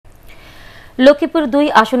লক্ষ্মীপুর ২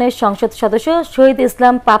 আসনের সংসদ সদস্য শহীদ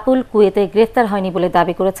ইসলাম পাপুল কুয়েতে গ্রেফতার হয়নি বলে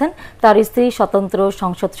দাবি করেছেন তার স্ত্রী স্বতন্ত্র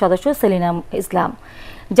সংসদ সদস্য সেলিনা ইসলাম।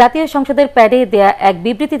 জাতীয় সংসদের প্যাডে দেয়া এক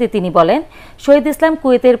বিবৃতিতে তিনি বলেন, শহীদ ইসলাম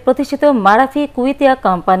কুয়েতের প্রতিষ্ঠিত মারাফি কুয়েতিয়া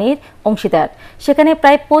কোম্পানির অংশীদার। সেখানে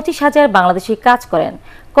প্রায় ২৫,০০০ বাংলাদেশি কাজ করেন।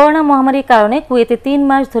 করোনা মহামারীর কারণে কুয়েতে ৩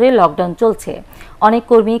 মাস ধরে লকডাউন চলছে। অনেক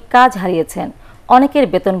কর্মী কাজ হারিয়েছেন, অনেকের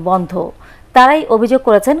বেতন বন্ধ। তারাই অভিযোগ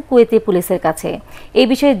করেছেন কুয়েতি পুলিশের কাছে। এই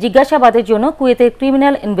বিষয়ে জিজ্ঞাসাবাদের জন্য কুয়েতের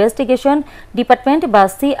ক্রিমিনাল ইনভেস্টিগেশন ডিপার্টমেন্ট বা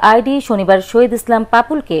সিআইডি শনিবার শহীদ ইসলাম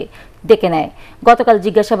পাপুলকে ডেকে নেয়। গতকাল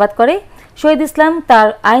জিজ্ঞাসাবাদ করে শহীদ ইসলাম তার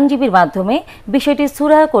আইনজীবীর মাধ্যমে বিষয়টি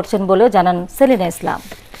সুরাহা করছেন বলেও জানান সেলিনা ইসলাম।